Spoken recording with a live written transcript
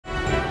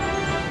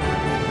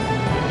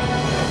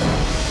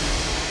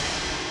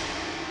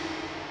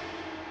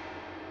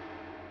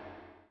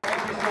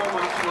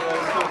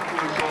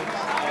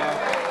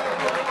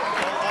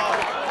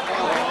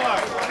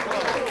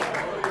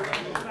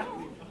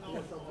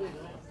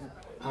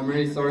I'm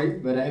really sorry,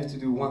 but I have to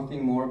do one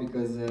thing more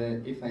because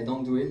if I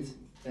don't do it,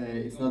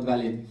 it's not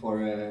valid for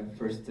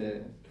first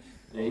day,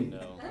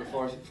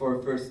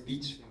 for first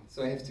speech.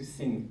 So I have to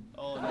sing.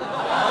 Oh no!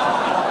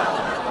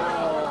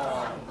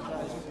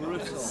 That is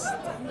brutal.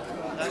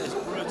 That is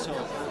brutal.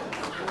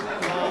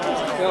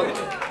 So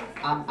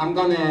I'm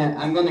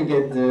gonna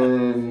get the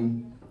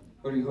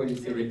what do you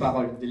say, the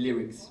paroles, the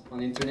lyrics on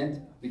the internet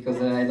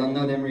because I don't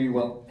know them really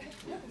well.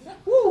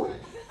 Woo!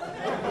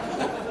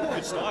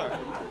 Good start.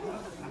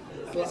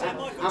 So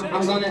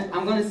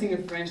I'm gonna sing a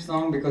French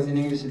song because in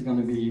English it's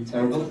gonna be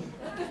terrible.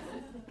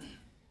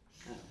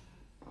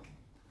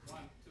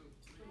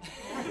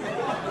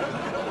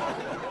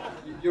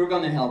 You're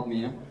gonna help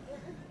me, hein?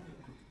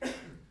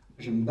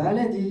 Je me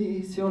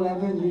baladais sur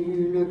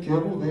l'avenue, le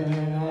cœur ouvert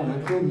à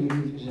l'inconnu.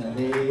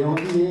 J'avais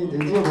envie de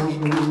dire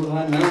bonjour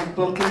à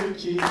n'importe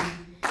qui.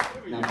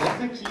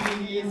 N'importe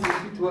qui, et ce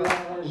fut toi,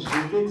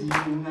 je t'ai dit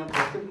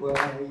n'importe quoi.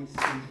 Il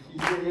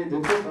suffisait de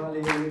te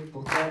parler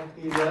pour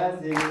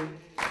t'apprivoiser.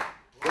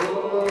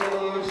 Oh,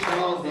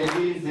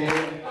 Champs-Élysées.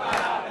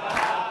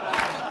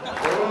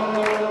 Oh,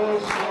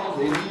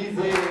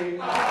 Champs-Élysées.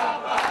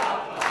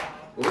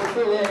 Au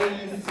soleil,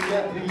 sous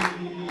la pluie,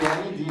 à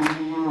midi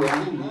ou à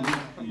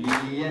minuit,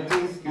 il y a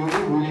tout ce que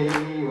vous voulez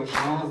aux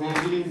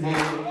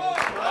Champs-Élysées.